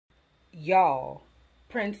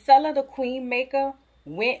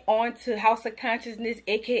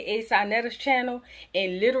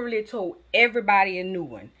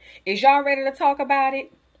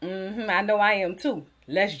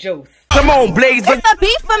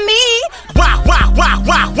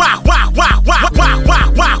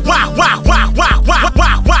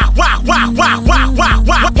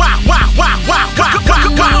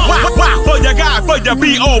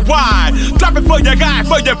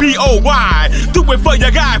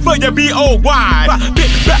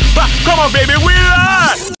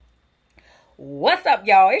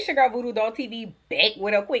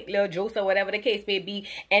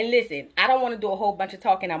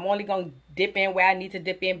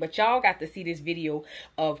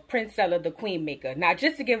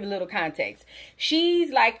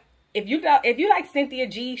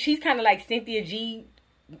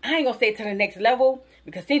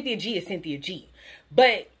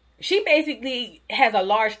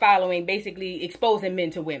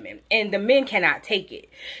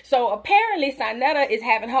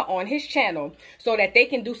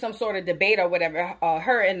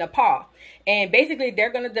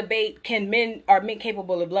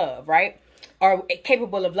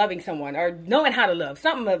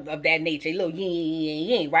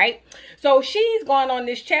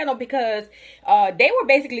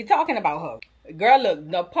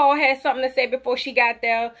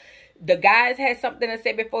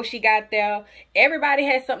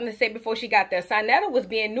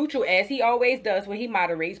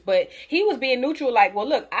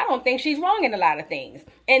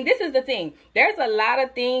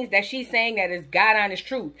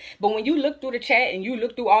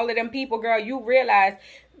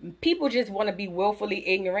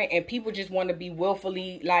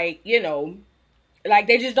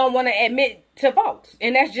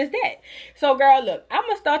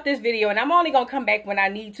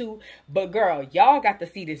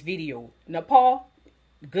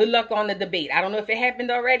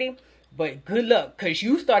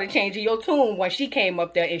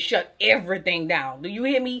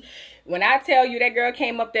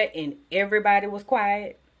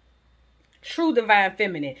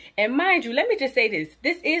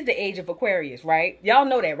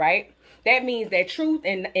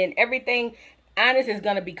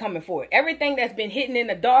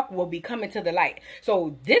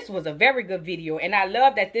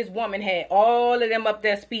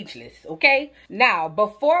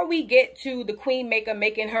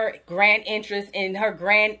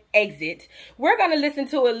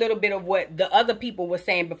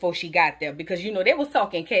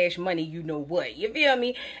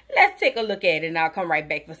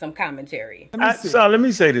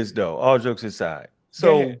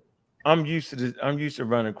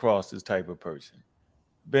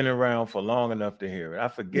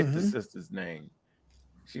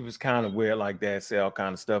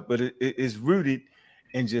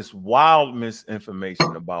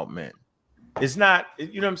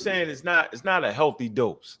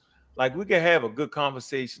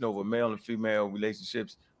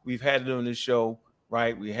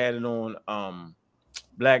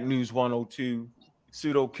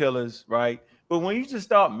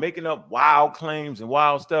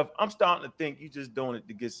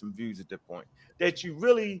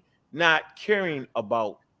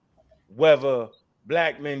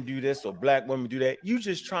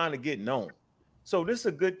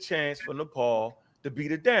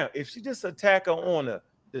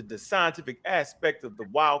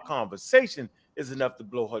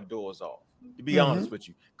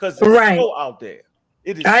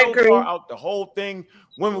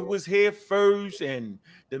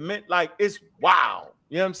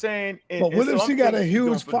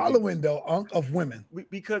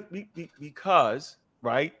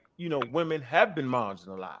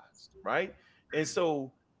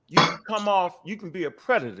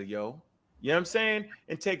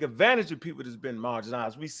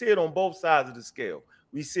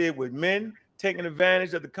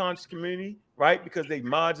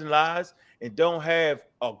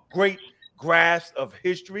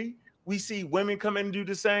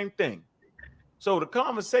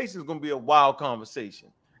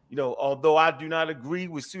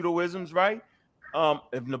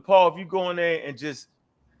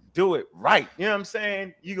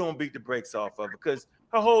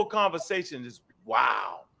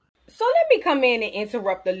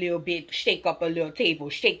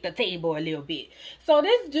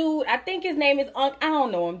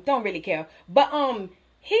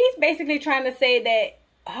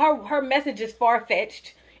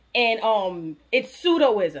and it's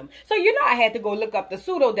pseudoism. So you know I had to go look up the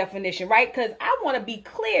pseudo definition, right? Because I want to be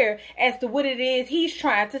clear as to what it is he's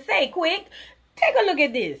trying to say. Quick, take a look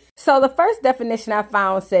at this. So the first definition I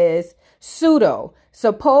found says pseudo,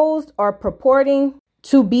 supposed or purporting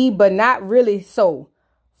to be but not really so,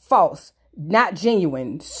 false, not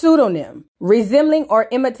genuine, pseudonym, resembling or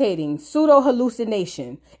imitating, pseudo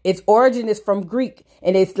hallucination. Its origin is from Greek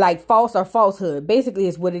and it's like false or falsehood. Basically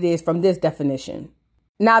is what it is from this definition.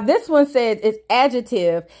 Now this one says it's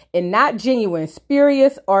adjective and not genuine,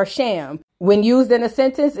 spurious or sham. When used in a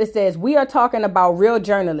sentence, it says we are talking about real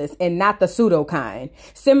journalists and not the pseudo kind.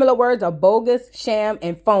 Similar words are bogus, sham,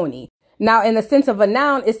 and phony. Now, in the sense of a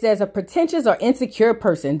noun, it says a pretentious or insecure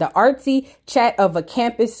person, the artsy chat of a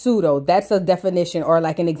campus pseudo. That's a definition or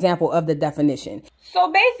like an example of the definition.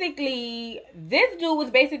 So basically, this dude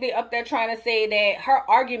was basically up there trying to say that her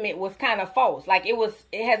argument was kind of false. Like it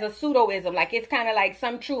has a pseudoism. Like it's kind of like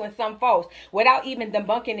some true and some false without even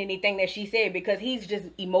debunking anything that she said because he's just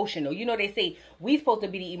emotional. You know, they say we're supposed to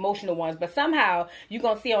be the emotional ones, but somehow you're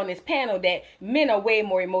going to see on this panel that men are way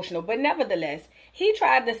more emotional. But nevertheless, he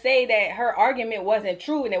tried to say that her argument wasn't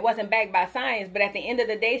true and it wasn't backed by science. But at the end of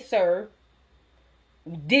the day, sir,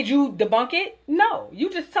 did you debunk it? No. You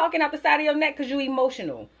just talking out the side of your neck because you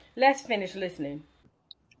emotional. Let's finish listening.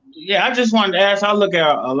 Yeah, I just wanted to ask. I look at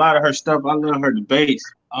a lot of her stuff. I love her debates.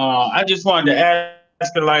 I just wanted to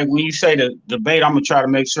ask her, like, when you say the debate, I'm going to try to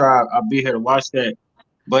make sure I'll be here to watch that.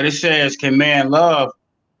 But it says, can man love?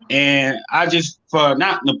 And I just, for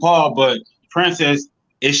not Nepal, but Princess,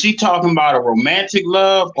 is she talking about a romantic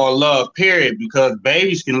love or love, period? Because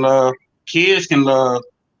babies can love, kids can love,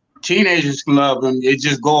 teenagers can love them. It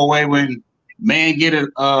just go away when man get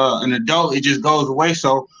an adult. It just goes away.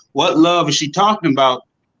 So what love is she talking about?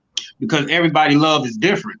 Because everybody love is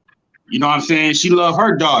different. You know what I'm saying? She love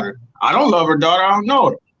her daughter. I don't love her daughter. I don't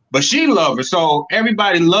know her. But she love her. So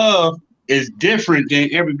everybody love is different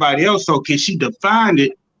than everybody else. So can she define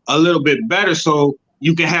it a little bit better so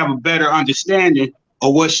you can have a better understanding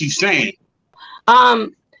of what she's saying?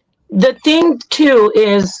 The thing too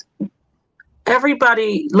is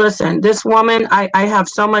everybody, listen, this woman, I have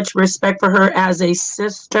so much respect for her as a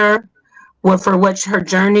sister for what her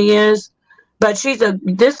journey is. But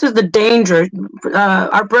this is the danger.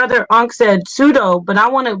 Our brother Unc said pseudo, but I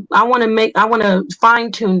want to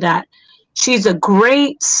fine tune that. She's a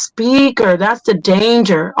great speaker. That's the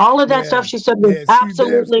danger. All of that stuff she said was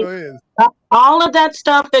absolutely. All of that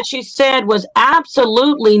stuff that she said was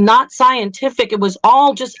absolutely not scientific. It was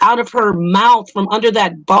all just out of her mouth from under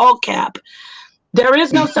that ball cap. There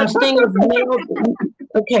is no such thing as males.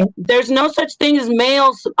 Okay, there's no such thing as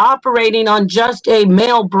males operating on just a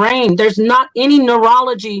male brain. There's not any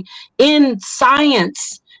neurology in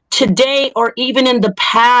science today or even in the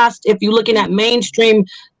past. If you're looking at mainstream,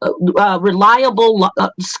 reliable,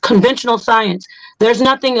 conventional science, there's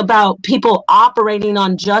nothing about people operating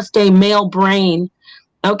on just a male brain.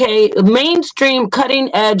 Okay, mainstream,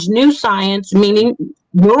 cutting edge, new science, meaning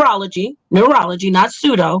neurology, not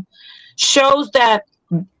pseudo, shows that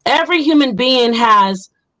every human being has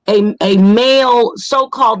a male,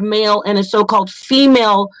 so-called male, and a so-called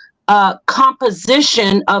female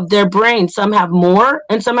composition of their brain. Some have more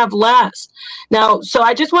and some have less. Now, so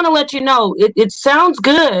I just want to let you know, it sounds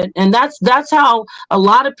good, and that's how a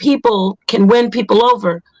lot of people can win people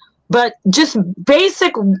over. But just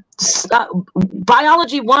basic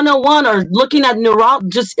biology 101 or looking at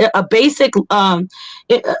just a basic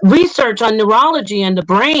research on neurology and the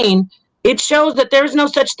brain, it shows that there's no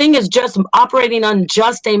such thing as just operating on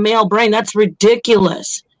just a male brain. That's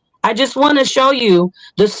ridiculous. I just want to show you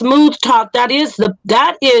the smooth talk. That is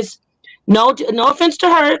no offense to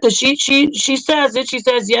her, because she says it. She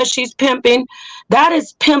says, yes, she's pimping. That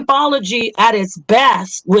is pimpology at its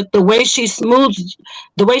best, with the way she smooths,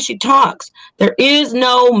 the way she talks. There is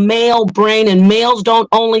no male brain, and males don't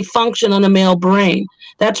only function on a male brain.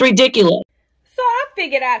 That's ridiculous. So I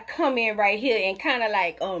figured I'd come in right here and kind of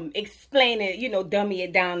like explain it, dummy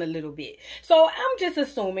it down a little bit. So I'm just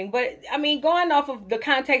assuming, but I mean, going off of the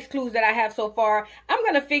context clues that I have so far, I'm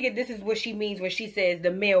going to figure this is what she means when she says the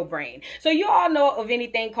male brain. So you all know of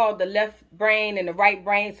anything called the left brain and the right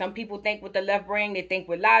brain. Some people think with the left brain, they think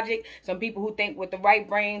with logic. Some people who think with the right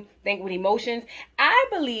brain think with emotions. I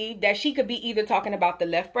believe that she could be either talking about the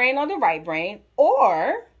left brain or the right brain,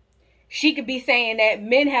 or she could be saying that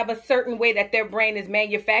men have a certain way that their brain is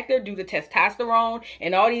manufactured due to testosterone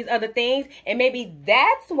and all these other things. And maybe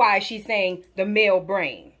that's why she's saying the male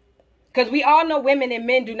brain. Because we all know women and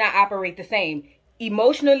men do not operate the same.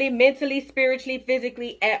 emotionally, mentally, spiritually,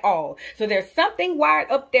 physically, at all. So there's something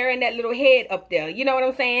wired up there in that little head up there. You know what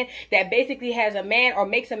I'm saying? That basically has a man, or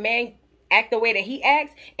makes a man act the way that he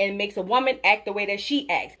acts, and makes a woman act the way that she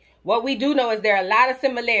acts. What we do know is there are a lot of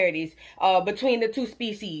similarities between the two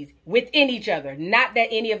species within each other. Not that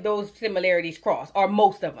any of those similarities cross, or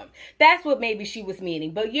most of them. That's what maybe she was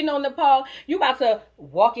meaning. But you know, Nepal, you about to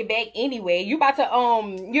walk it back anyway. You about to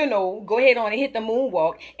you know, go ahead on and hit the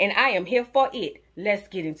moonwalk, and I am here for it. Let's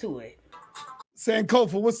get into it.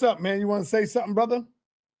 Sankofa, what's up, man? You want to say something, brother?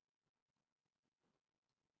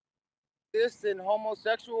 This in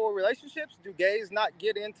homosexual relationships, do gays not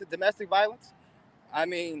get into domestic violence? I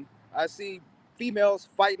mean, I see females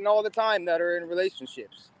fighting all the time that are in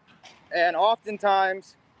relationships. And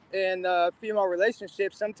oftentimes in female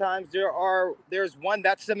relationships, sometimes there's one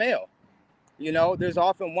that's a male. You know, there's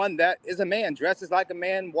often one that is a man, dresses like a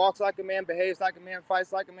man, walks like a man, behaves like a man,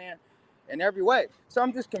 fights like a man in every way. So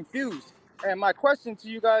I'm just confused. And my question to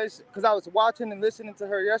you guys, because I was watching and listening to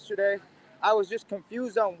her yesterday, I was just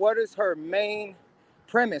confused on what is her main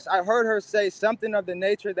premise. I heard her say something of the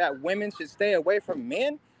nature that women should stay away from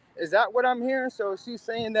men. Is that what I'm hearing? So she's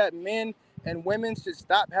saying that men and women should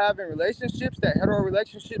stop having relationships, that hetero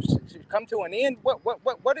relationships should come to an end.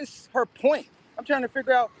 What is her point? I'm trying to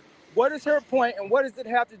figure out what is her point, and what does it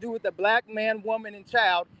have to do with the black man, woman, and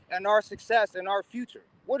child, and our success and our future?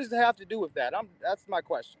 What does it have to do with that? That's my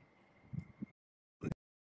question.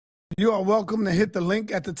 You are welcome to hit the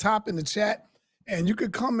link at the top in the chat, and you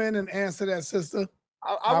could come in and answer that, sister.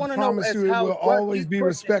 I want to know promise you, it will always be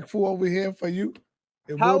respectful over here for you.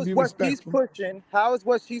 How is what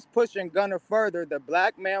she's pushing gonna further the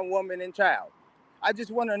black man, woman, and child? I just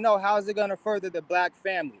want to know, how is it gonna further the black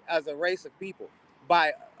family as a race of people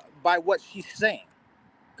by what she's saying?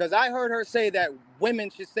 Because I heard her say that women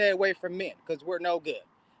should stay away from men because we're no good.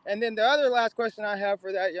 And then the other last question I have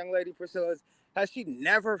for that young lady, Priscilla, is, has she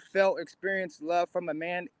never experienced love from a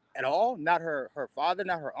man at all? Not her father,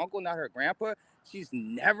 not her uncle, not her grandpa. She's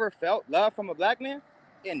never felt love from a black man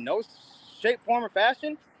in no shape, form, or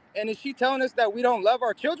fashion. And is she telling us that we don't love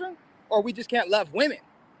our children, or we just can't love women,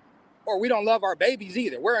 or we don't love our babies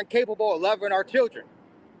either? We're incapable of loving our children.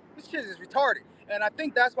 This shit is retarded. And I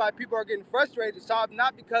think that's why people are getting frustrated,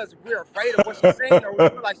 not because we're afraid of what she's saying or we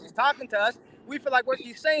feel like she's talking to us. We feel like what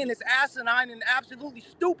she's saying is asinine and absolutely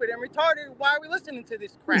stupid and retarded. Why are we listening to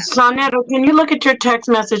this crap? Sonetto, can you look at your text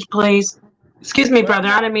message, please? Excuse me, brother.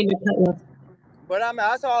 I didn't mean to cut you. But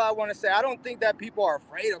that's all I want to say. I don't think that people are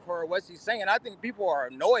afraid of her or what she's saying. I think people are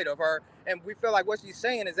annoyed of her, and we feel like what she's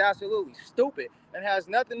saying is absolutely stupid and has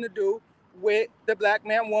nothing to do with the black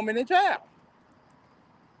man, woman, and child.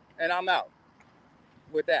 And I'm out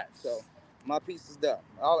with that. So my piece is done.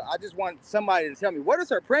 I just want somebody to tell me, what is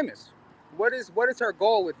her premise? What is her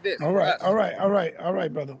goal with this? All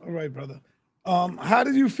right, brother. How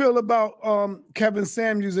did you feel about Kevin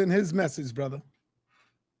Samuels and his message, brother?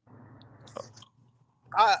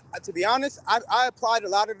 To be honest, I applied a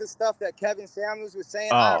lot of the stuff that Kevin Samuels was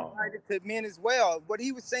saying. I applied it to men as well. What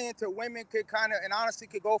he was saying to women could kind of, and honestly,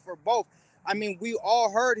 could go for both. I mean, we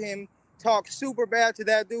all heard him talk super bad to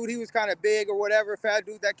that dude. He was kind of big or whatever, fat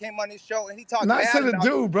dude that came on his show, and he talked not bad to the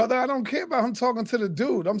dude, brother. I don't care about him talking to the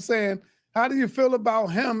dude. I'm saying, how do you feel about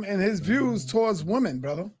him and his views towards women,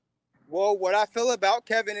 brother? Well, what I feel about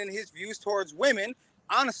Kevin and his views towards women,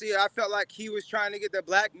 honestly, I felt like he was trying to get the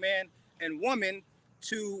black man and woman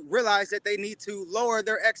to realize that they need to lower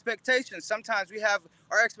their expectations. Sometimes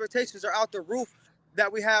our expectations are out the roof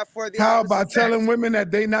that we have for the How about telling women that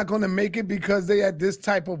they're not going to make it because they had this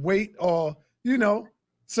type of weight, or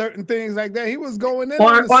certain things like that? He was going in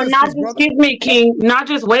or not just, excuse me, King, not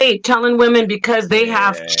just weight, telling women because they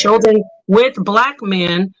have children with black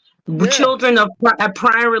men, children of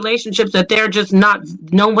prior relationships, that they're just not,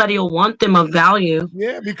 nobody will want them of value.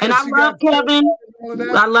 Yeah, because and I love Kevin.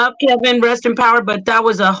 I love Kevin, rest in power, but that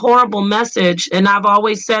was a horrible message, and I've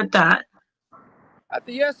always said that.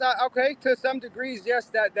 Yes, okay, to some degrees, yes,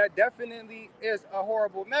 that definitely is a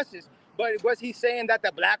horrible message. But was he saying that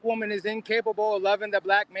the black woman is incapable of loving the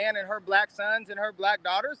black man and her black sons and her black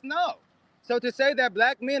daughters? No. So to say that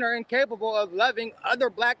black men are incapable of loving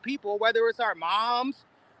other black people, whether it's our moms,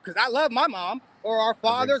 because I love my mom, or our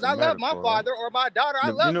fathers, I love my father, or my daughter, I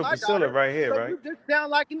love my Priscilla daughter. right here, so right? You just sound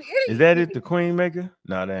like an idiot. Is that it, the queen maker?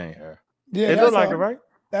 No, that ain't her. Yeah, it look like her, right?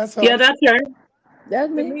 That's her. Yeah, that's her. That's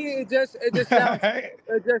me. To me, it just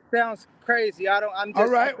sounds crazy. I'm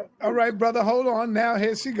just all right, brother. Hold on. Now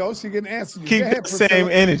here she goes. She can answer you. Keep the same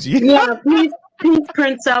energy. Yeah, peace,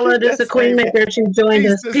 Princella. This is the queen maker. She joined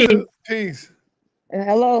us. Peace.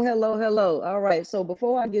 Hello. All right. So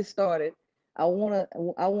before I get started, I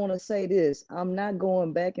wanna say this. I'm not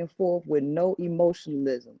going back and forth with no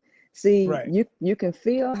emotionalism. See, Right. you can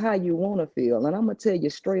feel how you want to feel, and I'm gonna tell you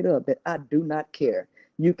straight up that I do not care.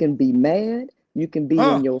 You can be mad, you can be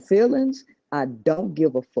in your feelings. I don't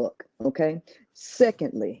give a fuck. Okay.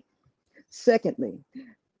 Secondly, secondly,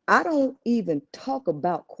 I don't even talk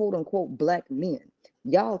about quote unquote black men.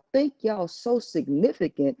 Y'all think y'all so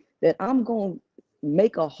significant that I'm going to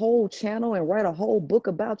make a whole channel and write a whole book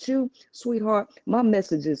about you? Sweetheart, my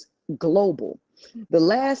message is global. The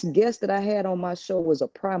last guest that I had on my show was a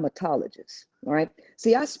primatologist. All right.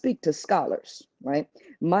 See, I speak to scholars, right?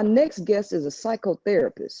 My next guest is a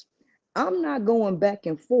psychotherapist. I'm not going back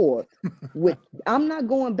and forth with I'm not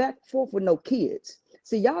going back and forth with no kids.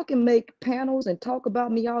 See, y'all can make panels and talk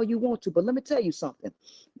about me all you want to, but let me tell you something.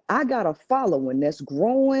 I got a following that's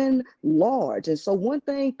growing large. And so one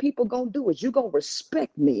thing people gonna do is you gonna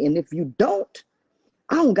respect me. And if you don't,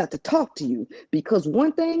 I don't got to talk to you, because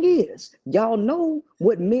one thing is, y'all know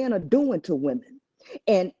what men are doing to women.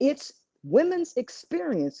 And it's women's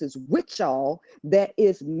experiences with y'all that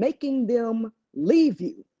is making them leave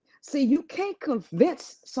you. See, you can't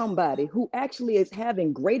convince somebody who actually is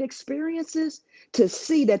having great experiences to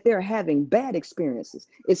see that they're having bad experiences.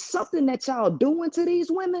 It's something that y'all doing to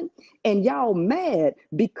these women, and y'all mad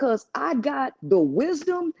because I got the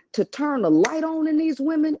wisdom to turn the light on in these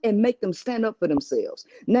women and make them stand up for themselves.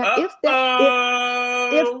 Now, if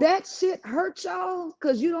that shit hurt y'all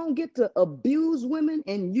because you don't get to abuse women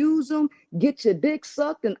and use them, get your dick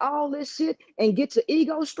sucked and all this shit, and get your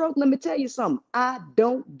ego stroked, let me tell you something. I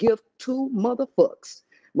don't give two motherfucks,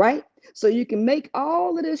 right? So you can make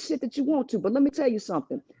all of this shit that you want to, but let me tell you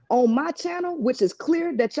something. On my channel, which is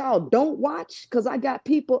clear that y'all don't watch, because I got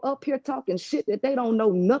people up here talking shit that they don't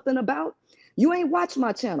know nothing about. You ain't watch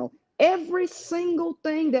my channel. Every single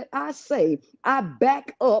thing that I say, I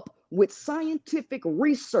back up with scientific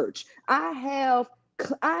research. I have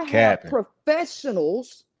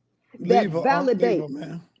professionals that validate.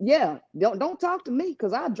 Man. Yeah, don't talk to me,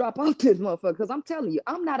 because I'll drop off this motherfucker, because I'm telling you,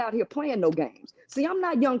 I'm not out here playing no games. See, I'm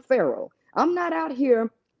not young Pharaoh. I'm not out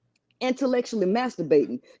here intellectually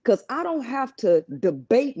masturbating, because I don't have to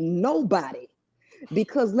debate nobody.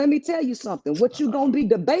 Because let me tell you something, what you gonna be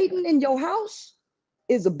debating in your house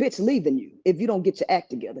is a bitch leaving you if you don't get your act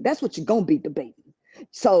together. That's what you're gonna be debating.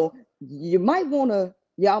 So y'all might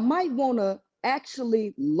wanna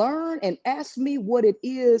actually learn and ask me what it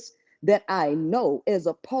is that I know, as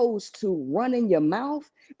opposed to running your mouth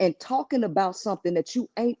and talking about something that you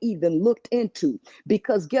ain't even looked into.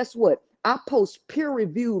 Because guess what? I post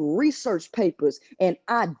peer-reviewed research papers and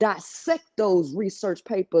I dissect those research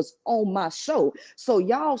papers on my show. So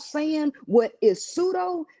y'all saying what is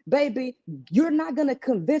pseudo, baby, you're not going to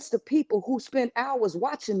convince the people who spend hours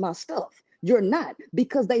watching my stuff. You're not,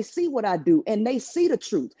 because they see what I do and they see the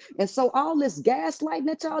truth. And so all this gaslighting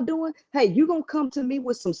that y'all doing, hey, you going to come to me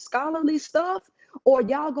with some scholarly stuff, or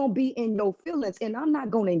y'all going to be in your feelings, and I'm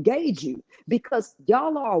not going to engage you, because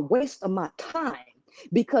y'all are a waste of my time.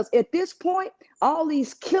 Because at this point, all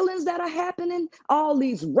these killings that are happening, all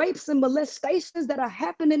these rapes and molestations that are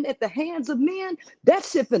happening at the hands of men, that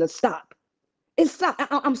shit finna stop. It's stop.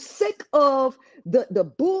 I'm sick of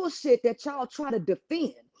the bullshit that y'all try to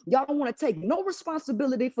defend. Y'all don't want to take no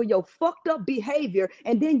responsibility for your fucked up behavior,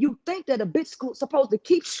 and then you think that a bitch supposed to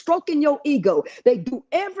keep stroking your ego. They do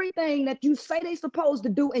everything that you say they supposed to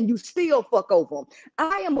do, and you still fuck over them.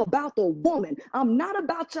 I am about the woman. I'm not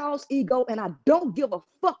about y'all's ego, and I don't give a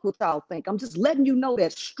fuck what y'all think. I'm just letting you know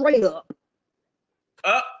that straight up.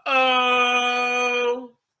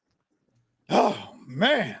 Oh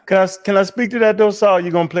man. Can I speak to that though, Saul? You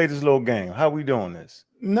gonna play this little game? How we doing this?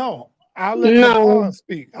 No. I'll let Nepal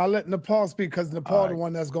speak. I'll let Nepal speak, because Nepal the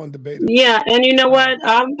one that's going to debate it. Yeah, and you know what?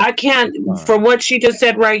 I can't, for what she just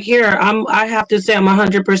said right here, I have to say I'm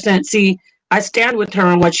 100%. See, I stand with her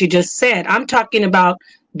on what she just said. I'm talking about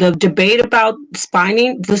the debate about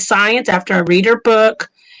finding the science after I read her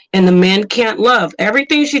book, and the men can't love.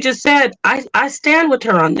 Everything she just said, I stand with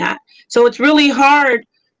her on that. So it's really hard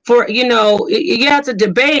for, yeah, it's a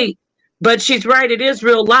debate, but she's right. It is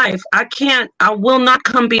real life. I will not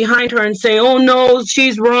come behind her and say, oh no,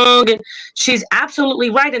 she's wrong. And she's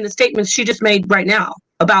absolutely right in the statements she just made right now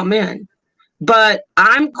about men. But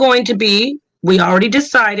I'm going to be, we already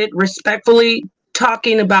decided, respectfully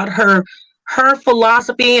talking about her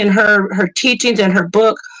philosophy and her teachings and her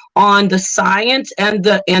book on the science and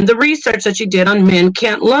the research that she did on Men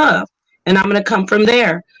Can't Love. And I'm going to come from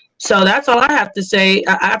there. So that's all I have to say.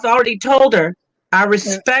 I've already told her. I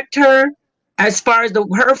respect her as far as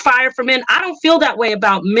her fire for men. I don't feel that way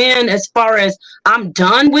about men as far as I'm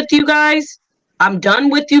done with you guys. I'm done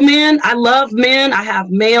with you, men. I love men. I have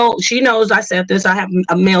male. She knows I said this. I have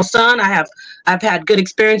a male son. I've had good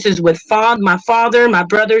experiences with my father, my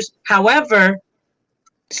brothers. However,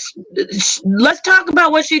 let's talk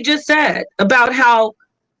about what she just said about how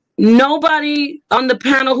nobody on the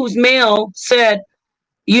panel who's male said,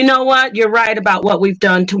 you know what, you're right about what we've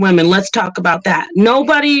done to women. Let's talk about that.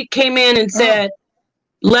 Nobody came in and said,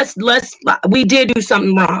 we did do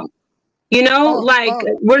something wrong. You know, like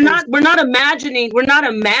we're not imagining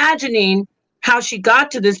how she got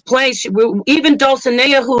to this place. Even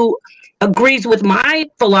Dulcinea, who agrees with my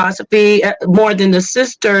philosophy more than the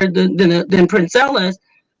sister than Princella's,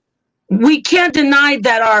 we can't deny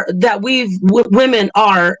that women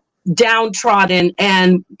are downtrodden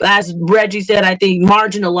and, as Reggie said, I think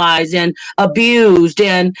marginalized and abused,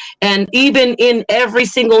 and even in every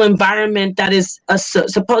single environment that is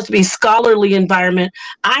supposed to be scholarly environment.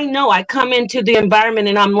 I know I come into the environment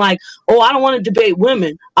and I'm like, oh, I don't want to debate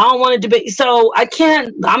women. I don't want to debate. So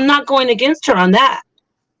I'm not going against her on that.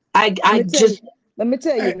 Let me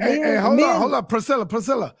tell you. Hey, hold on,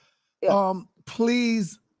 Priscilla. Yeah.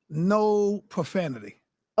 Please, no profanity.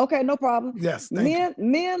 Okay, no problem. Yes, thank you.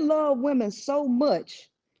 Men love women so much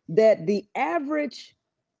that the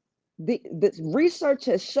research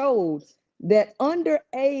has showed that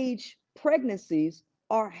underage pregnancies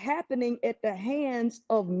are happening at the hands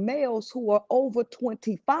of males who are over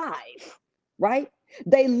 25, right?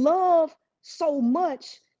 They love so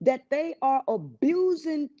much that they are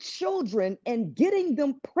abusing children and getting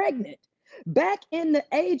them pregnant. Back in the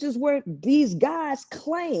ages where these guys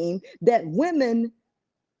claim that women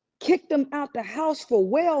kicked them out the house for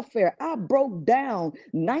welfare, I broke down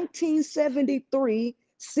 1973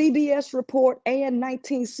 CBS report and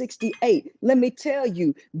 1968. Let me tell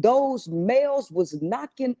you, those males was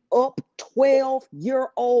knocking up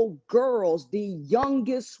 12-year-old girls. The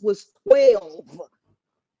youngest was 12.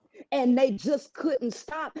 And they just couldn't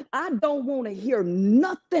stop. I don't want to hear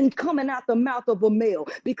nothing coming out the mouth of a male,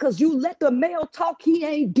 because you let the male talk, he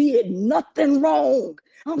ain't did nothing wrong.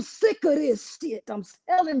 I'm sick of this shit. I'm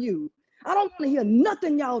telling you. I don't want to hear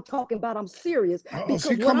nothing y'all talking about. I'm serious.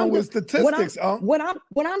 She coming with statistics. What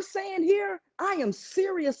I'm saying here, I am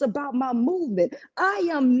serious about my movement. I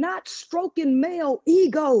am not stroking male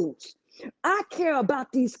egos. I care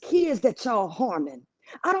about these kids that y'all harming.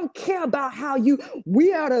 I don't care about how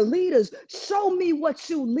we are the leaders. Show me what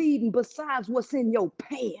you leading besides what's in your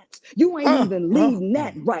pants. You ain't even leading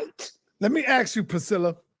that right. Let me ask you,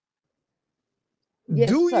 Priscilla. Yes,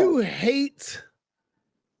 do sir. you hate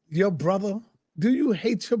your brother? Do you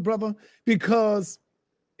hate your brother? Because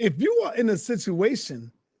if you are in a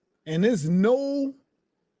situation and there's no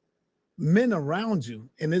men around you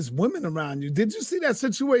and there's women around you, did you see that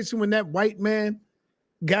situation when that white man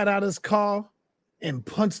got out his car and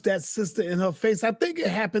punched that sister in her face? I think it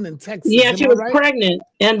happened in Texas. Yeah, she was pregnant,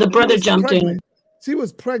 and the brother jumped in. She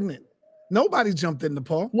was pregnant. Nobody jumped in the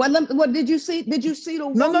Paul. What did you see? Did you see the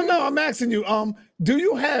woman? No. I'm asking you.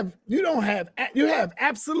 You have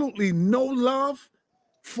absolutely no love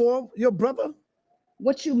for your brother?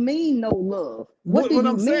 What you mean, no love? What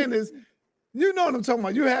I'm saying is, you know what I'm talking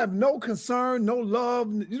about. You have no concern, no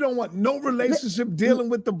love. You don't want no relationship dealing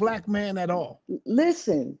with the black man at all.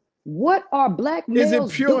 Listen. What are black males? Is it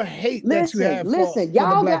pure hate that you have for the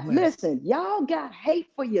black man? Y'all got hate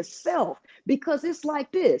for yourself, because it's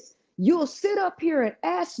like this. You'll sit up here and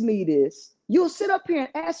ask me this.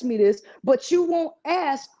 But you won't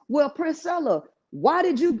ask, well, Princella, why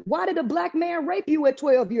did a black man rape you at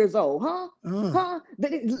 12 years old?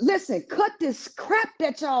 Listen, cut this crap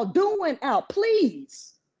that y'all doing out,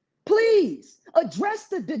 please. Please address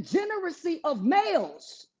the degeneracy of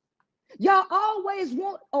males. Y'all always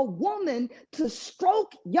want a woman to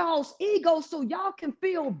stroke y'all's ego so y'all can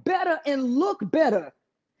feel better and look better.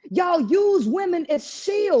 Y'all use women as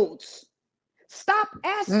shields. Stop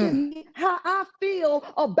asking me how I feel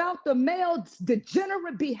about the male's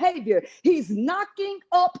degenerate behavior. He's knocking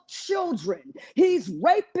up children. He's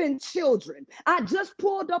raping children. I just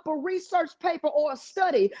pulled up a research paper or a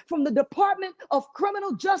study from the Department of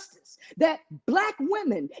Criminal Justice that black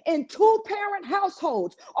women in two-parent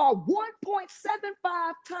households are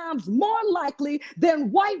 1.75 times more likely than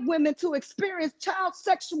white women to experience child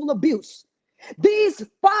sexual abuse. These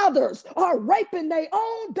fathers are raping their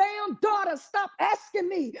own damn daughters. Stop asking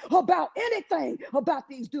me about anything about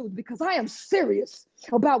these dudes, because I am serious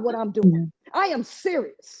about what I'm doing. I am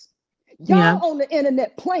serious. Y'all on the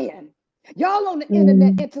internet playing. Y'all on the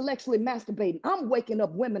internet intellectually masturbating. I'm waking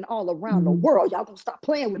up women all around the world. Y'all gonna stop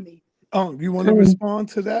playing with me. You want to respond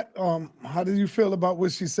to that? How do you feel about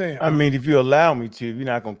what she's saying? I mean, if you allow me to, if you're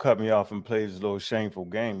not gonna cut me off and play this little shameful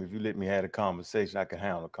game, if you let me have a conversation, I can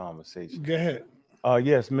handle a conversation. Go ahead.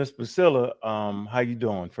 Yes, Miss Priscilla. How you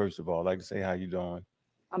doing? First of all, I'd like to say how you doing.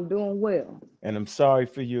 I'm doing well. And I'm sorry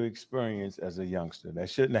for your experience as a youngster. That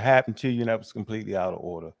shouldn't have happened to you, and that was completely out of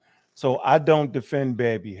order. So I don't defend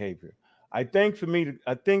bad behavior. I think for me,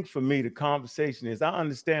 the conversation is I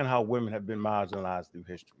understand how women have been marginalized through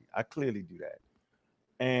history. I clearly do that.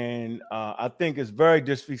 And I think it's very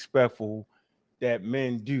disrespectful that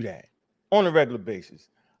men do that on a regular basis.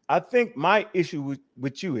 I think my issue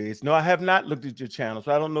with you is, no, I have not looked at your channel,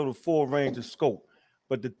 so I don't know the full range of scope.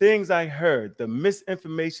 But the things I heard, the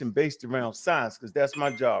misinformation based around science, because that's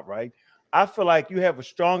my job, right? I feel like you have a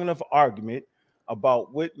strong enough argument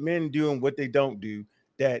about what men do and what they don't do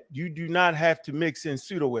that you do not have to mix in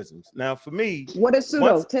pseudoisms. Now, for me, what is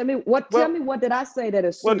pseudo? Tell me what did I say that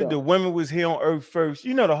is pseudo? Well, the women was here on Earth first.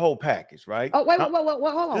 You know the whole package, right? Oh, wait, hold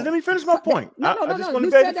on. Just let me finish my point. No, I just want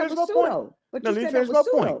you to said that was pseudo. But no, you let me said finish that my was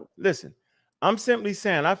pseudo. point. Listen, I'm simply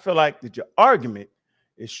saying I feel like that your argument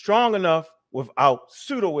is strong enough without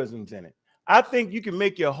pseudoisms in it. I think you can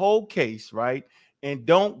make your whole case, right? And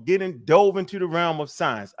don't dove into the realm of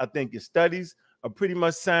science. I think your studies are pretty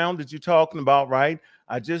much sound that you're talking about, right?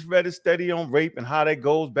 I just read a study on rape and how that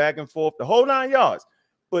goes back and forth, the whole 9 yards.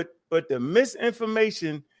 But the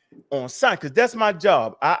misinformation on science, because that's my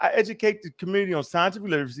job. I educate the community on scientific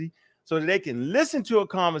literacy so that they can listen to a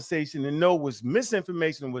conversation and know what's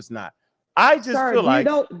misinformation and what's not. I just feel like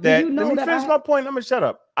that. Let me finish my point. I'm gonna shut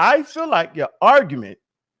up. I feel like your argument,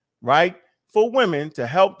 right, for women to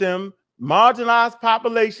help them marginalized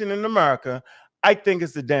population in America, I think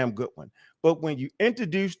it's a damn good one. But when you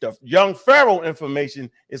introduce the young Pharaoh information,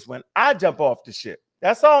 is when I jump off the ship.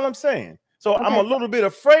 That's all I'm saying. So I'm a little bit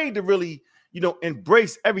afraid to really,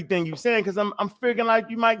 embrace everything you're saying, because I'm figuring like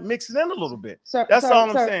you might mix it in a little bit. That's all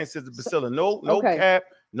I'm saying, Sister Priscilla. No cap,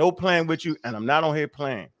 no playing with you, and I'm not on here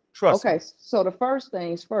playing. Trust me. So the first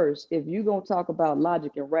things first, if you're going to talk about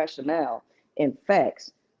logic and rationale and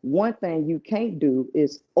facts, one thing you can't do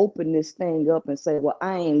is open this thing up and say, well,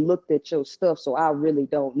 I ain't looked at your stuff, so I really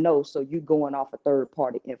don't know. So you going off of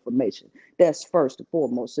third-party information. That's first and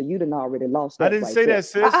foremost. So you done already lost that. I didn't say that,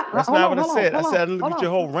 sis. That's not what I said. I said I didn't look at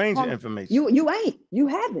your whole range of information. You ain't. You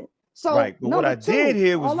haven't. So right. But what I did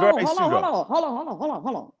here was very pseudo.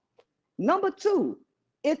 Hold on. Number two,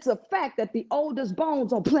 it's a fact that the oldest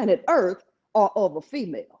bones on planet Earth are of a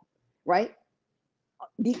female, right?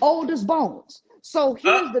 The oldest bones. So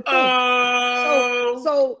here's the thing.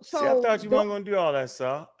 So See, I thought you weren't gonna do all that,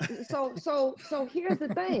 sir. So here's the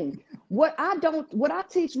thing. What I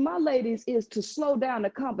teach my ladies is to slow down the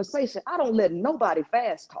conversation. I don't let nobody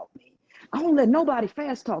fast talk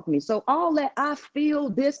me. So all that I feel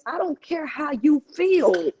this, I don't care how you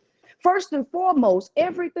feel. First and foremost,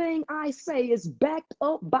 everything I say is backed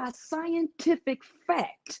up by scientific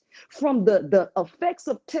fact. From the effects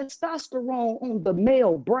of testosterone on the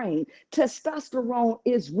male brain, testosterone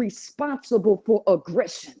is responsible for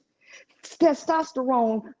aggression.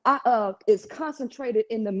 Testosterone is concentrated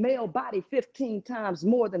in the male body 15 times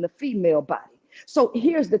more than the female body. So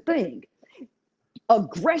here's the thing.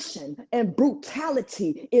 Aggression and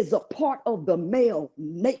brutality is a part of the male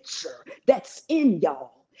nature that's in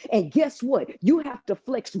y'all. And guess what? You have to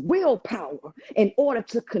flex willpower in order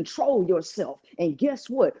to control yourself. And guess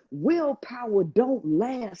what? Willpower don't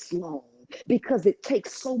last long because it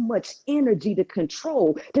takes so much energy to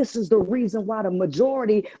control. This is the reason why the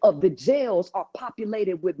majority of the jails are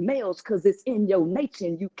populated with males, because it's in your nature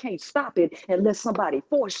and you can't stop it unless somebody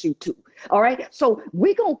force you to. All right. So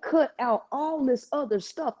we're going to cut out all this other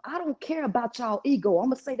stuff. I don't care about y'all ego. I'm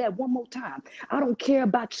going to say that one more time. I don't care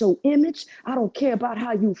about your image. I don't care about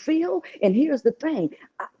how you feel. And here's the thing.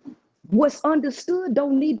 What's understood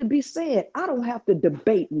don't need to be said. I don't have to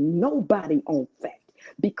debate nobody on fact.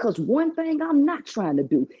 Because one thing I'm not trying to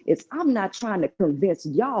do is I'm not trying to convince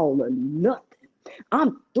y'all or nothing.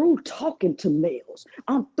 I'm through talking to males.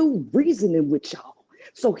 I'm through reasoning with y'all.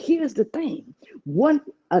 So here's the thing.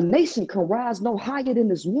 A nation can rise no higher than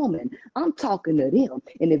this woman. I'm talking to them.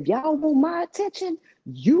 And if y'all want my attention,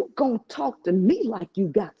 you gonna talk to me like you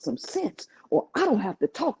got some sense, or I don't have to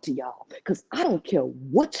talk to y'all, because I don't care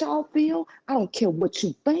what y'all feel. I don't care what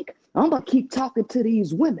you think. I'm gonna keep talking to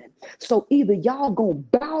these women. So either y'all gonna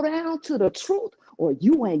bow down to the truth, or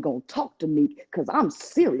you ain't gonna talk to me, because I'm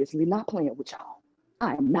seriously not playing with y'all.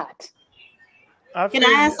 I am not. Can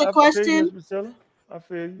I ask a question? I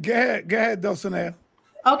feel you. Go ahead, Dulcinea.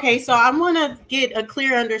 Okay, so I want to get a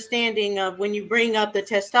clear understanding of when you bring up the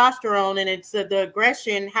testosterone and it's the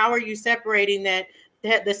aggression. How are you separating that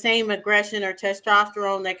the same aggression or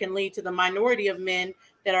testosterone that can lead to the minority of men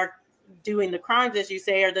that are doing the crimes, as you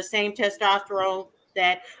say, are the same testosterone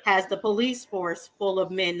that has the police force full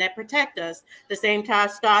of men that protect us. The same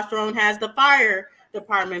testosterone has the fire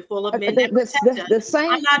department full of men that protect us.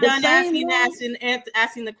 I'm not done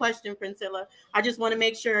asking the question, Princella. I just want to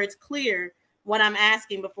make sure it's clear what I'm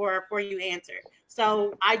asking before you answer.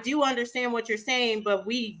 So I do understand what you're saying, but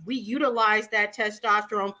we utilize that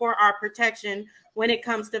testosterone for our protection when it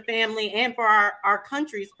comes to family and for our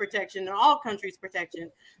country's protection and all countries'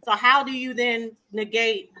 protection. So how do you then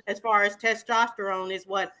negate as far as testosterone is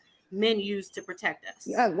what men use to protect us?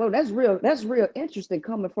 Yeah, well, that's real interesting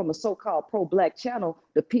coming from a so-called pro-black channel,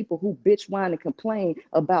 the people who bitch, whine, and complain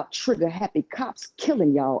about trigger-happy cops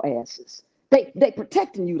killing y'all asses. They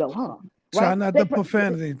protecting you though, huh? Try right? not the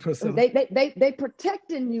profanity, Priscilla. They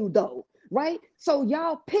protecting you though, right? So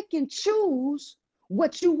y'all pick and choose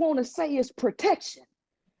what you want to say is protection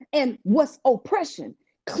and what's oppression.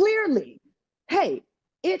 Clearly, hey,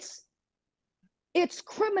 it's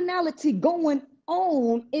criminality going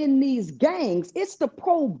on in these gangs. It's the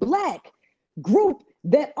pro-black group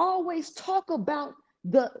that always talk about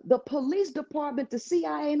the police department, the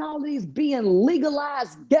CIA, and all these being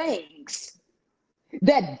legalized gangs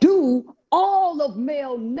that do all of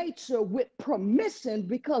male nature with permission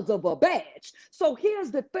because of a badge. So here's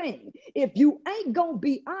the thing. If you ain't gonna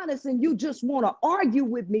be honest and you just want to argue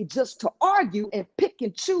with me just to argue and pick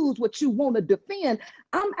and choose what you want to defend,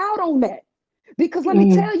 I'm out on that. Because let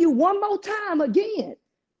me tell you one more time again,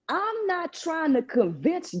 I'm not trying to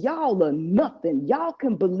convince y'all of nothing. Y'all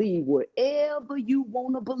can believe whatever you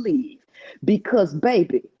want to believe. Because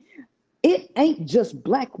baby, it ain't just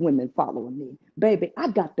black women following me. Baby, I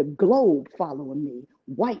got the globe following me.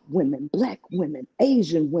 White women, black women,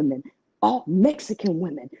 Asian women, all Mexican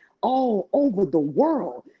women, all over the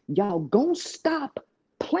world. Y'all gonna stop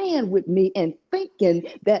playing with me and thinking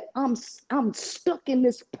that I'm stuck in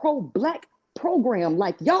this pro-black program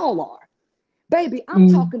like y'all are. Baby,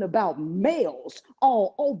 I'm talking about males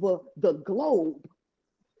all over the globe.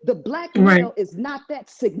 The black male is not that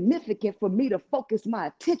significant for me to focus my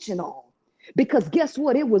attention on. Because guess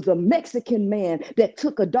what? It was a Mexican man that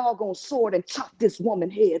took a doggone sword and chopped this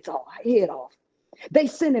woman's head off. They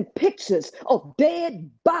sending pictures of dead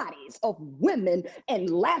bodies of women and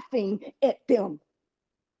laughing at them.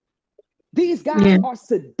 These guys are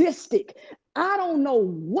sadistic. I don't know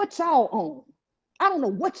what y'all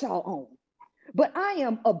own. But I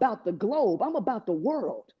am about the globe. I'm about the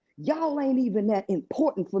world. Y'all ain't even that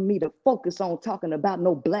important for me to focus on talking about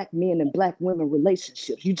no black men and black women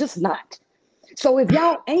relationships. You just not. So if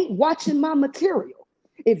y'all ain't watching my material,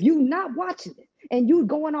 if you not watching it and you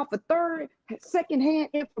going off of secondhand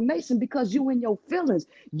information because you in your feelings,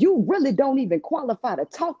 you really don't even qualify to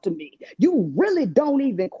talk to me. You really don't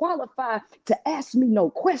even qualify to ask me no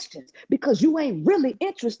questions because you ain't really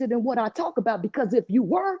interested in what I talk about. Because if you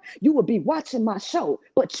were, you would be watching my show,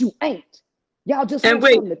 but you ain't. Y'all just want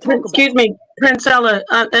something to talk about. Excuse me, Princella,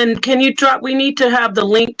 and can you drop? We need to have the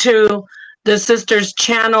link to the sister's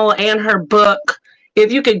channel and her book.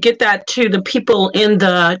 If you could get that to the people in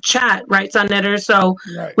the chat, right, Sonetta? So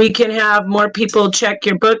we can have more people check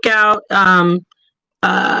your book out,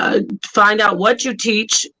 find out what you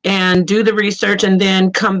teach and do the research and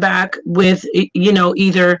then come back with,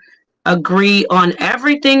 either agree on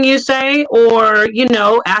everything you say or,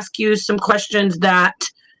 ask you some questions that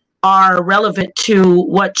are relevant to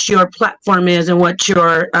what your platform is and what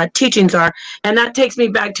your teachings are. And that takes me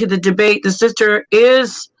back to the debate. The sister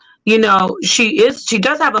is, she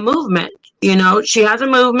does have a movement, she has a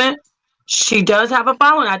movement. She does have a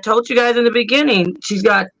following. I told you guys in the beginning, she's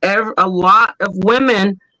got a lot of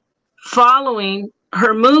women following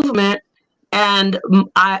her movement. And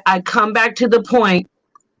I come back to the point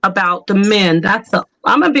about the men.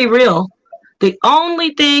 I'm going to be real. The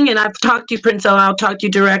only thing, and I've talked to you, Princella, I'll talk to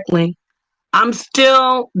you directly. I'm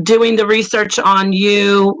still doing the research on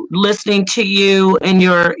you, listening to you and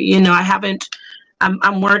your,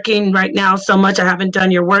 I'm working right now so much. I haven't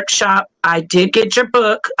done your workshop. I did get your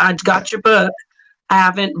book. I got your book. I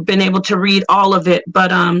haven't been able to read all of it.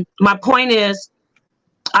 But my point is,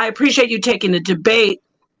 I appreciate you taking the debate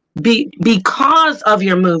because of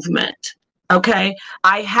your movement. Okay,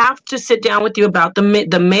 I have to sit down with you about the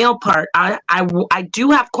male part. I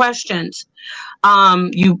do have questions.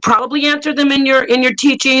 You probably answered them in your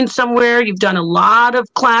teaching somewhere. You've done a lot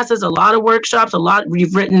of classes, a lot of workshops,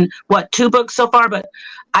 you've written 2 books so far, but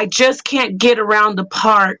I just can't get around the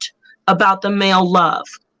part about the male love.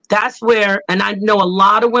 That's where, and I know a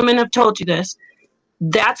lot of women have told you this,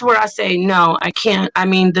 that's where I say no, I can't. I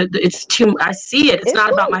mean, it's too. I see it. It's not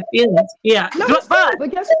cool. about my feelings. Yeah, no, it's cool,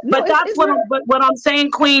 but guess no, that's it's what. not. But what I'm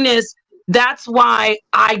saying, Queen, is that's why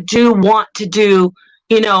I do want to do.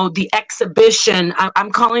 The exhibition.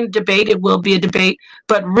 I'm calling it debate. It will be a debate,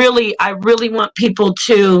 but really, I really want people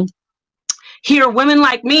to hear women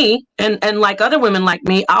like me and like other women like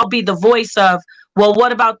me. I'll be the voice of, well,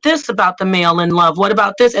 what about this about the male in love? What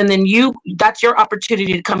about this? And then that's your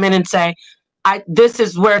opportunity to come in and say, this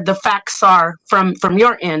is where the facts are from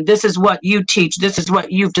your end. This is what you teach. This is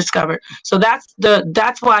what you've discovered. So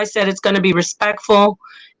that's why I said it's going to be respectful,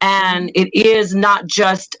 and it is not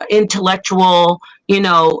just intellectual,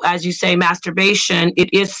 as you say, masturbation.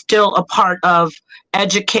 It is still a part of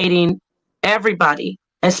educating everybody,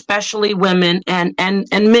 especially women and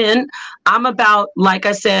men. I'm about, like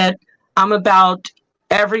I said, I'm about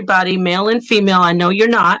everybody, male and female. I know you're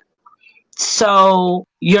not. So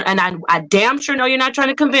I damn sure know you're not trying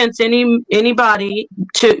to convince anybody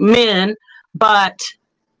to men, but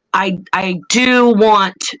I do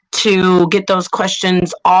want to get those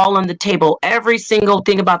questions all on the table. Every single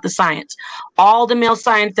thing about the science, all the male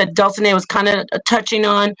science that Dulcinea was kind of touching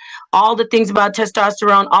on, all the things about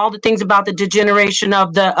testosterone, all the things about the degeneration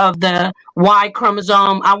of the Y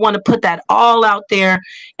chromosome. I want to put that all out there,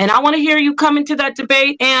 and I want to hear you come into that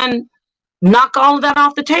debate and knock all of that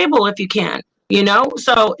off the table if you can.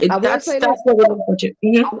 So that's what we're looking to.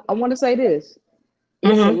 Mm-hmm. I want to say this.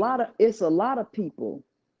 It's a lot of people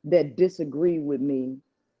that disagree with me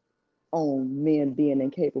on men being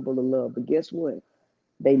incapable of love. But guess what?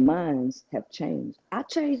 Their minds have changed. I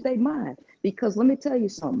changed their mind because let me tell you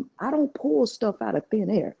something. I don't pull stuff out of thin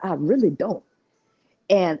air. I really don't.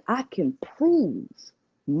 And I can prove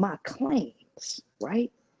my claims,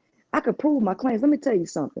 right? I can prove my claims. Let me tell you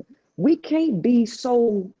something. We can't be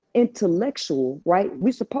so intellectual, right?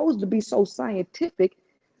 We're supposed to be so scientific,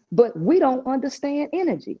 but we don't understand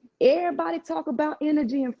energy. Everybody talk about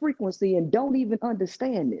energy and frequency and don't even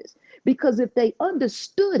understand this. Because if they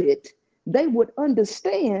understood it, they would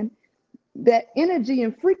understand that energy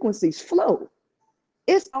and frequencies flow.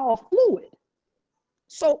 It's all fluid.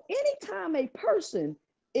 So anytime a person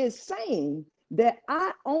is saying that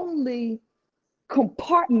I only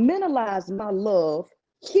compartmentalize my love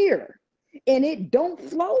here and it don't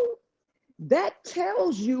flow, that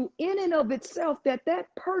tells you in and of itself that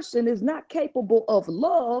person is not capable of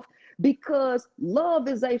love, because love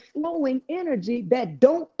is a flowing energy that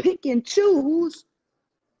don't pick and choose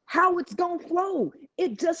how it's gonna flow.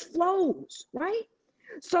 It just flows, right?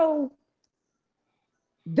 So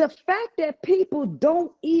the fact that people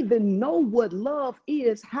don't even know what love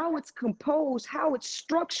is, how it's composed, how it's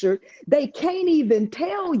structured, they can't even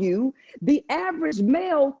tell you. The average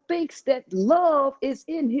male thinks that love is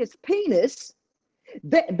in his penis.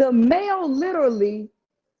 The male literally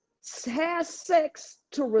has sex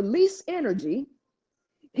to release energy.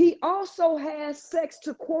 He also has sex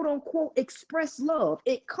to quote unquote express love.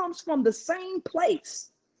 It comes from the same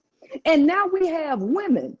place. And now we have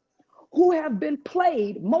women who have been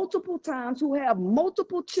played multiple times, who have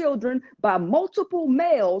multiple children by multiple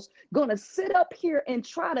males, gonna sit up here and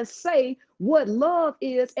try to say what love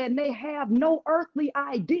is, and they have no earthly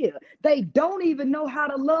idea. They don't even know how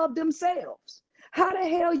to love themselves. How the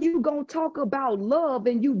hell you gonna talk about love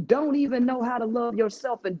and you don't even know how to love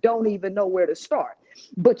yourself and don't even know where to start?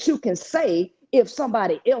 But you can say if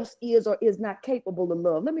somebody else is or is not capable of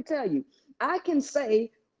love. Let me tell you, I can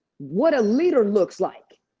say what a leader looks like.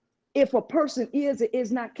 If a person is or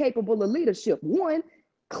is not capable of leadership. One,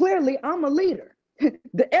 clearly I'm a leader.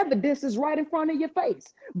 The evidence is right in front of your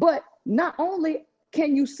face. But not only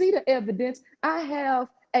can you see the evidence, I have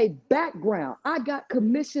a background. I got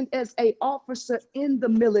commissioned as an officer in the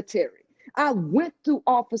military. I went through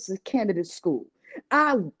officer candidate school.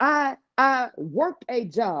 I worked a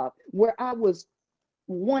job where I was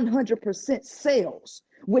 100% sales,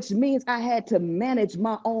 which means I had to manage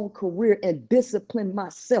my own career and discipline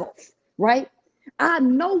myself, right? I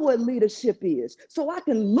know what leadership is. So I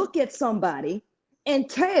can look at somebody and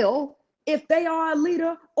tell if they are a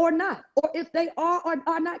leader or not, or if they are or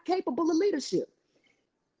are not capable of leadership.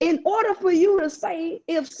 In order for you to say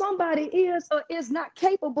if somebody is or is not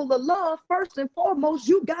capable of love, first and foremost,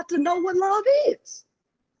 you got to know what love is.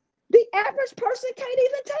 The average person can't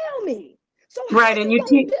even tell me. So right, and you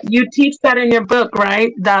teach that in your book,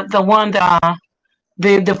 right? The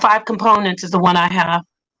 5 components is the one I have.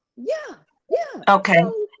 Yeah. Okay,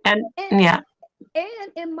 So, and yeah.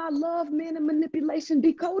 And in my Love, Men, and Manipulation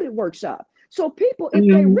Decoded workshop. So people, if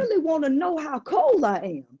they really want to know how cold I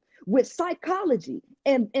am with psychology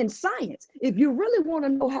and science. If you really want to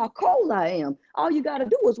know how cold I am, all you got to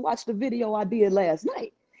do is watch the video I did last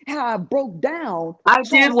night. How I broke down. I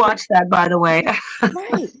did watch that, by the way.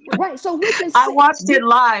 Right. So we can I see. watched it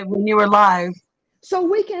live when you were live. So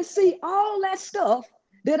we can see all that stuff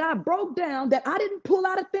that I broke down that I didn't pull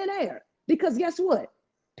out of thin air. Because guess what?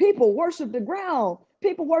 People worship the ground.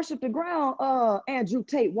 People worship the ground. Andrew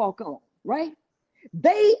Tate walk on, right?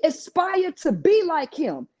 They aspire to be like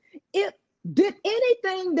him. It did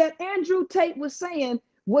anything that Andrew Tate was saying,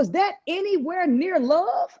 was that anywhere near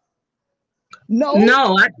love?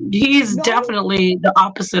 No, he's definitely the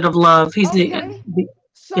opposite of love. He's okay.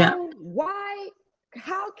 Yeah.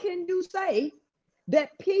 How can you say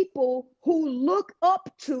that people who look up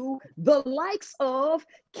to the likes of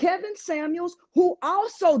Kevin Samuels, who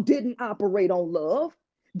also didn't operate on love,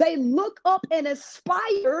 they look up and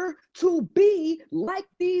aspire to be like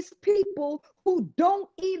these people who don't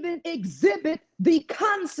even exhibit the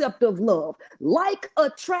concept of love? Like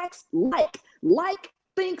attracts like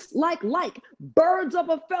thinks like, birds of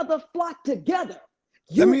a feather flock together.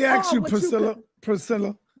 Let me ask you, Priscilla,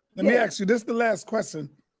 let me ask you, this is the last question,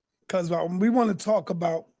 because we want to talk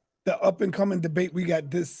about the up and coming debate we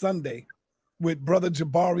got this Sunday with Brother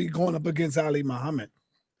Jabari going up against Ali Muhammad.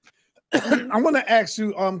 I want to ask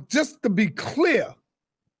you, just to be clear,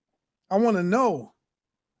 I want to know,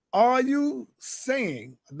 are you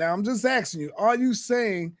saying, now I'm just asking you, are you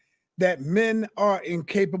saying that men are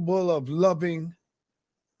incapable of loving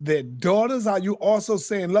their daughters? Are you also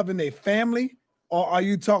saying loving their family? Or are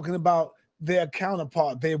you talking about their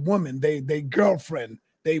counterpart, their woman, their girlfriend,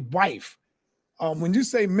 their wife? When you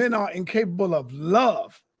say men are incapable of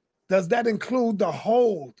love, does that include the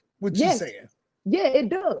whole, what you're saying? Yeah, it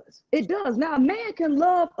does. It does. Now, a man can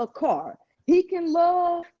love a car. He can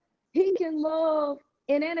love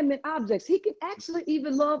inanimate objects. He can actually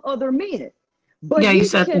even love other men. But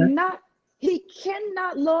he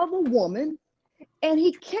cannot love a woman, and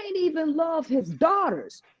he can't even love his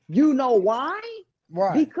daughters. You know why?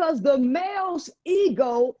 Why? Because the male's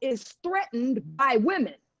ego is threatened by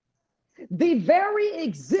women. The very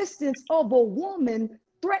existence of a woman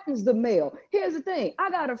threatens the male. Here's the thing. I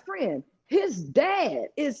got a friend. His dad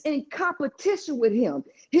is in competition with him.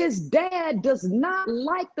 His dad does not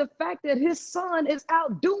like the fact that his son is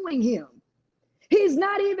outdoing him. He's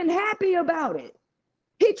not even happy about it.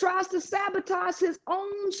 He tries to sabotage his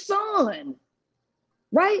own son,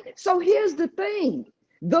 right? So here's the thing.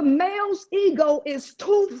 The male's ego is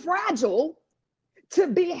too fragile to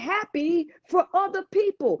be happy for other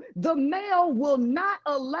people. The male will not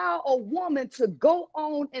allow a woman to go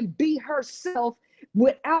on and be herself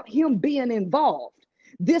without him being involved.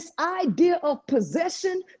 This idea of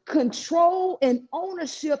possession, control, and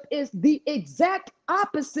ownership is the exact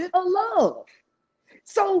opposite of love.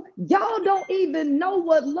 So y'all don't even know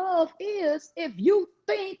what love is if you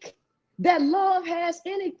think that love has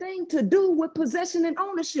anything to do with possession and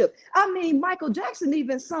ownership. I mean, Michael Jackson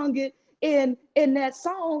even sung it in that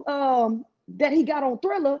song that he got on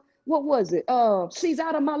Thriller. What was it? She's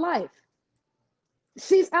Out of My Life.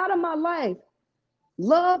 She's out of my life.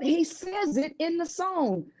 Love, he says it in the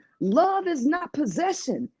song. Love is not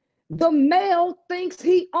possession. The male thinks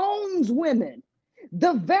he owns women.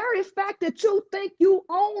 The very fact that you think you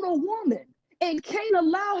own a woman and can't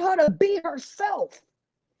allow her to be herself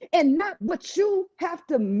and not what you have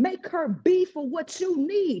to make her be for what you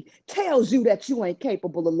need tells you that you ain't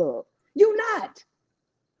capable of love. You're not.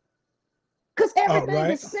 Because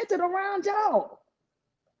everything is centered around y'all.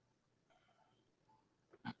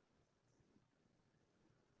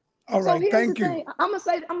 All right, thank you. Thing. I'm gonna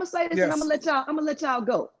say this, and I'm gonna let y'all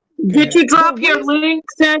go. Did you drop your link,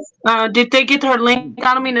 sis? Did they get her link?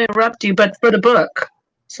 I don't mean to interrupt you, but for the book,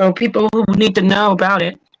 so people who need to know about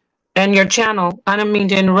it and your channel. I don't mean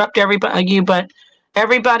to interrupt everybody, but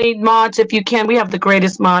everybody mods if you can. We have the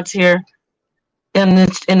greatest mods here in the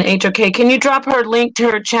HOK. Can you drop her link to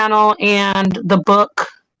her channel and the book,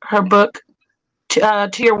 her book, to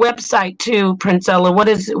your website too, Princella? What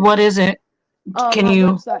is it? Can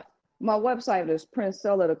you? My website is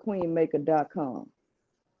PrincellaTheQueenMaker.com.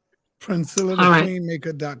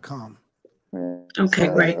 PrincellaTheQueenMaker.com. Okay,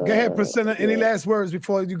 great. Go ahead, Priscilla. Any last words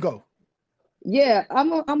before you go? Yeah, I'm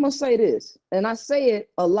gonna say this, and I say it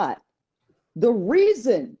a lot. The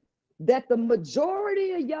reason that the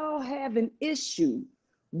majority of y'all have an issue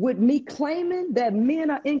with me claiming that men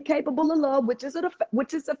are incapable of love, which is a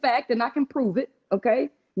fact, and I can prove it. Okay,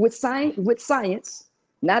 with science,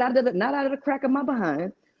 not out of the crack of my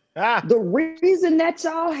behind. The reason that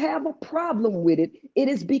y'all have a problem with it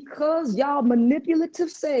is because y'all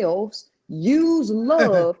manipulative selves use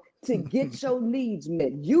love to get your needs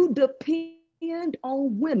met. You depend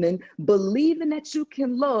on women believing that you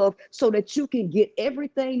can love so that you can get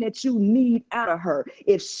everything that you need out of her.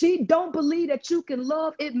 If she don't believe that you can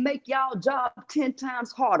love, it make y'all job 10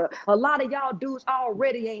 times harder. A lot of y'all dudes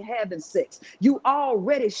already ain't having sex. You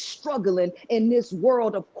already struggling in this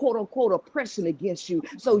world of quote unquote oppression against you.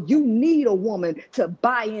 So you need a woman to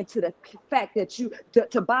buy into the fact that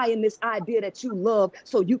to buy in this idea that you love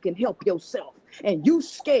so you can help yourself. And you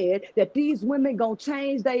scared that these women gonna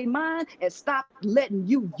change their mind and stop letting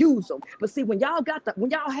you use them. But see, when y'all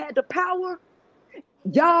had the power,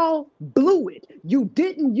 y'all blew it. You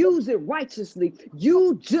didn't use it righteously.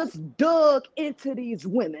 You just dug into these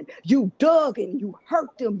women. You dug and you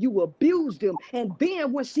hurt them. You abused them. And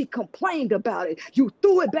then when she complained about it, you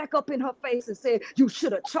threw it back up in her face and said, you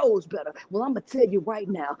should have chose better. Well, I'm going to tell you right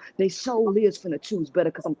now, they sure is finna choose better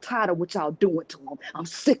because I'm tired of what y'all doing to them. I'm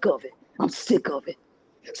sick of it. I'm sick of it.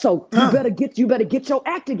 So you better get your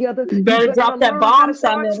act together. You better drop that bomb,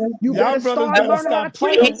 Simon. You better start learning how to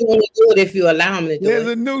treat them. Do it if you allow him to do There's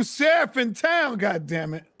it. a new sheriff in town,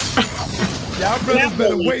 goddammit. Y'all brothers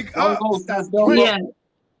better wake up. Yeah.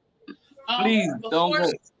 Please don't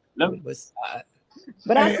go.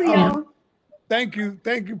 But I see y'all. Thank you.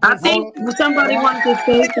 I think somebody wanted to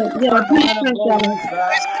say something. Yeah, please, Princella.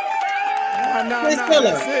 No,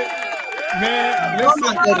 that's it. Man,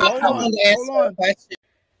 listen, hold on.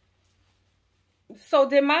 So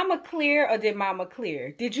did Mama clear or did Mama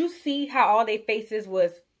clear? Did you see how all their faces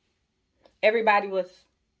was, everybody was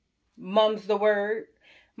mum's the word?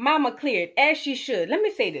 Mama cleared, as she should. Let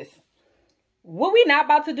me say this. What we not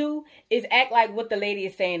about to do is act like what the lady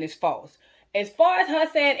is saying is false. As far as her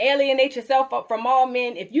saying alienate yourself from all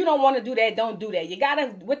men, if you don't want to do that, don't do that. You gotta,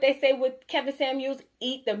 what they say with Kevin Samuels,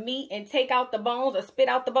 eat the meat and take out the bones or spit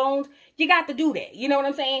out the bones. You got to do that. You know what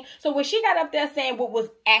I'm saying? So when she got up there saying what was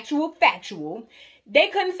actual factual, they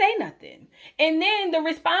couldn't say nothing. And then the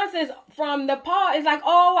responses from Nepal is like,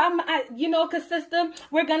 oh, cause sister,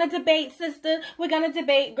 we're gonna debate, sister. We're gonna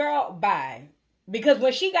debate, girl, bye. Because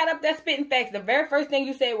when she got up there spitting facts, the very first thing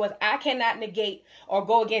you said was, I cannot negate or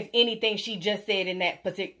go against anything she just said in that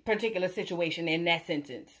particular situation, in that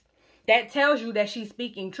sentence. That tells you that she's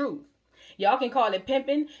speaking truth. Y'all can call it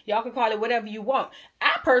pimping. Y'all can call it whatever you want.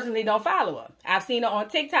 I personally don't follow her. I've seen her on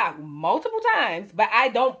TikTok multiple times, but I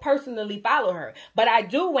don't personally follow her. But I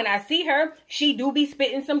do, when I see her, she do be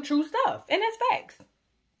spitting some true stuff. And that's facts.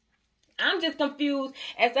 I'm just confused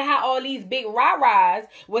as to how all these big rah-rahs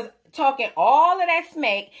was talking all of that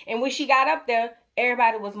smack, and when she got up there,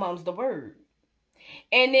 everybody was mum's the word.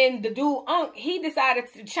 And then the dude, he decided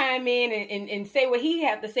to chime in and say what he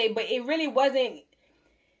had to say, but it really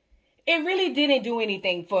didn't do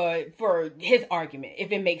anything for his argument,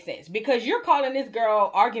 if it makes sense. Because you're calling this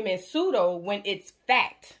girl argument pseudo when it's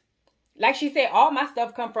fact. Like she said, all my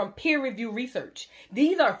stuff come from peer review research.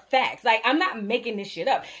 These are facts. Like, I'm not making this shit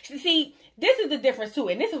up. See, this is the difference too,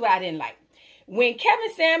 and this is what I didn't like. When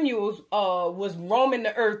Kevin Samuels was roaming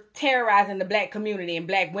the earth, terrorizing the black community and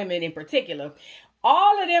black women in particular,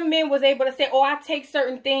 all of them men was able to say, oh, I take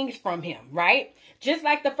certain things from him, right? Just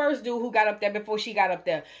like the first dude who got up there before she got up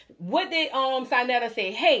there. What did Sinetta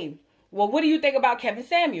say? Hey, well, what do you think about Kevin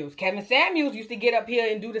Samuels? Kevin Samuels used to get up here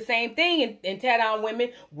and do the same thing and tear down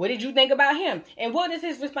women. What did you think about him? And what is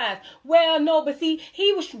his response? Well, no, but see,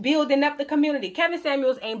 he was building up the community. Kevin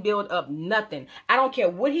Samuels ain't build up nothing. I don't care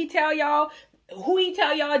what he tell y'all, who he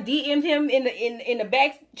tell y'all DM'd him in the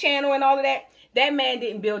back channel and all of that. That man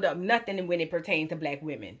didn't build up nothing when it pertained to black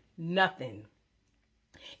women. Nothing.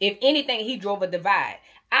 If anything, he drove a divide.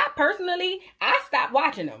 I stopped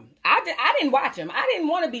watching them. I didn't watch them. I didn't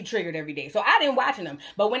want to be triggered every day, so I didn't watch them.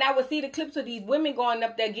 But when I would see the clips of these women going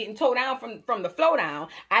up there getting towed down from the flow down,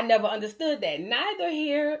 I never understood that. Neither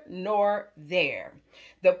here nor there.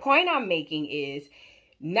 The point I'm making is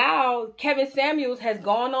now Kevin Samuels has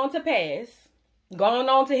gone on to pass, gone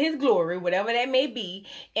on to his glory, whatever that may be,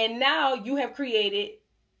 and now you have created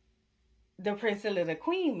the Princella the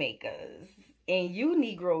Queen Makers. And you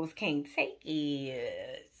Negroes can't take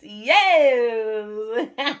it. Yes.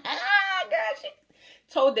 Gosh,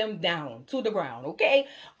 told them down to the ground, okay?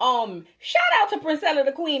 Shout out to Princella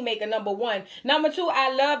the Queen Maker, number one. Number two,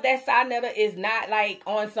 I love that Sinetta is not like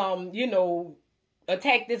on some,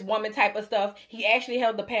 attack this woman type of stuff. He actually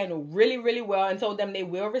held the panel really, really well and told them they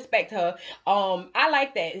will respect her. I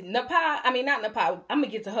like that. Not Nepal. I'm gonna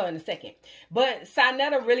get to her in a second. But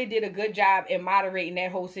Sinetta really did a good job in moderating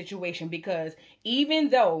that whole situation, because even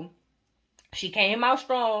though she came out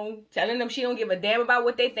strong, telling them she don't give a damn about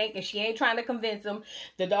what they think and she ain't trying to convince them,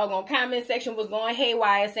 the doggone comment section was going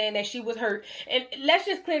haywire saying that she was hurt. And let's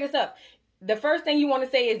just clear this up. The first thing you want to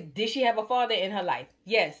say is, did she have a father in her life?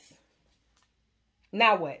 Yes.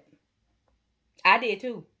 Now what? I did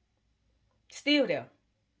too. Still there.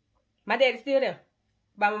 My daddy's still there.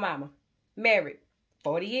 By my mama. Married.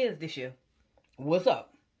 40 years this year. What's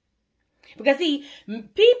up? Because see,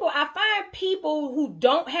 I find people who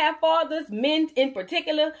don't have fathers, men in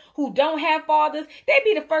particular, who don't have fathers, they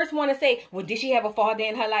be the first one to say, well, did she have a father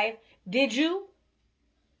in her life? Did you?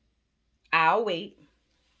 I'll wait.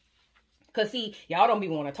 Because see, y'all don't be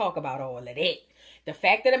want to talk about all of that. The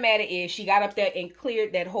fact of the matter is, she got up there and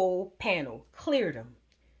cleared that whole panel. Cleared them.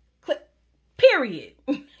 Period.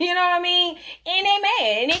 You know what I mean? And they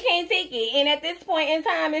mad. And they can't take it. And at this point in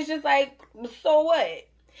time, it's just like, so what?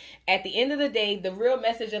 At the end of the day, the real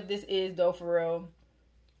message of this is, though, for real,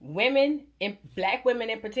 women, and black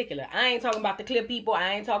women in particular. I ain't talking about the clear people.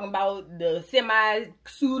 I ain't talking about the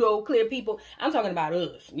semi-pseudo clear people. I'm talking about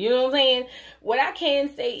us. You know what I'm saying? What I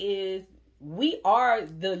can say is, we are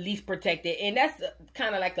the least protected. And that's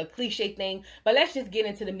kind of like a cliche thing. But let's just get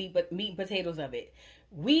into the meat and potatoes of it.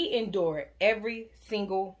 We endure every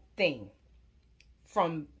single thing.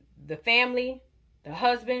 From the family, the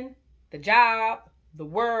husband, the job, the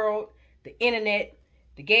world, the internet,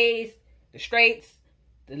 the gays, the straights,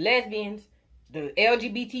 the lesbians, the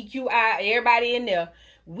LGBTQI, everybody in there.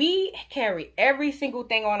 We carry every single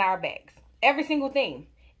thing on our backs. Every single thing.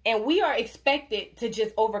 And we are expected to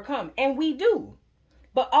just overcome. And we do.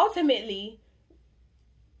 But ultimately,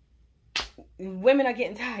 women are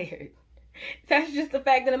getting tired. That's just the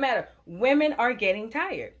fact of the matter. Women are getting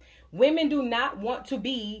tired. Women do not want to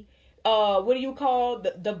be, what do you call,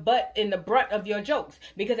 the butt and the brunt of your jokes.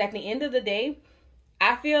 Because at the end of the day,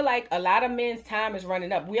 I feel like a lot of men's time is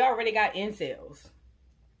running up. We already got incels.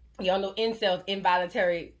 Y'all know incels,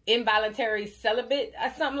 involuntary celibate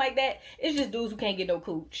or something like that. It's just dudes who can't get no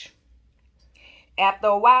cooch. After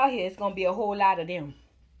a while here, it's going to be a whole lot of them.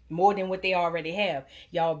 More than what they already have.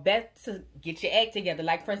 Y'all best to get your act together.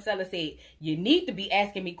 Like Princella said, you need to be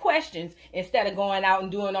asking me questions instead of going out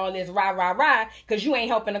and doing all this rah. Because you ain't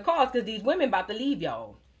helping the cause because these women about to leave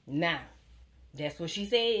y'all. Nah. That's what she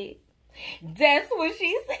said. That's what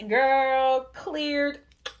she said. Girl, cleared.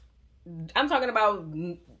 I'm talking about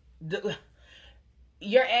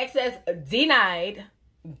your access denied.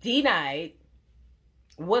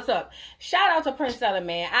 What's up? Shout out to Princella,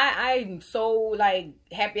 man. I'm so like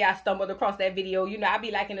happy I stumbled across that video. You know, I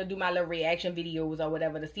be liking to do my little reaction videos or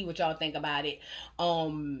whatever to see what y'all think about it.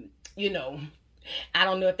 You know, I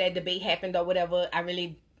don't know if that debate happened or whatever. I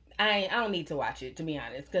don't need to watch it, to be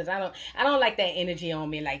honest, because I don't like that energy on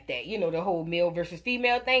me like that. You know, the whole male versus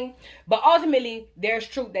female thing. But ultimately, there's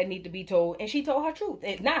truth that need to be told, and she told her truth.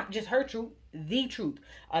 It's not just her truth, the truth.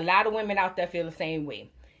 A lot of women out there feel the same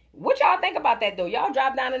way. What y'all think about that, though? Y'all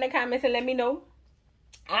drop down in the comments and let me know.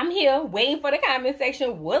 I'm here waiting for the comment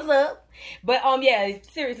section. What's up? But yeah,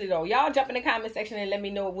 seriously though, y'all jump in the comment section and let me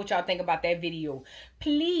know what y'all think about that video.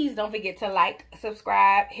 Please don't forget to like,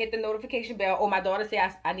 subscribe, hit the notification bell. Oh, my daughter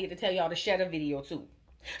said I need to tell y'all to share the video too.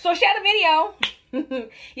 So share the video.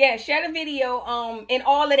 Yeah, share the video and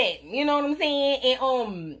all of that. You know what I'm saying?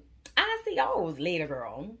 And I'll see y'all later,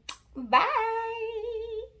 girl. Bye.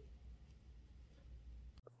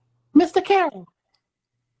 Mr. Carroll,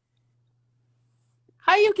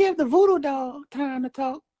 how you give the voodoo doll time to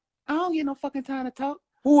talk? I don't get no fucking time to talk.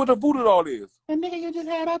 Who the voodoo doll is? The nigga you just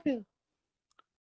had up here.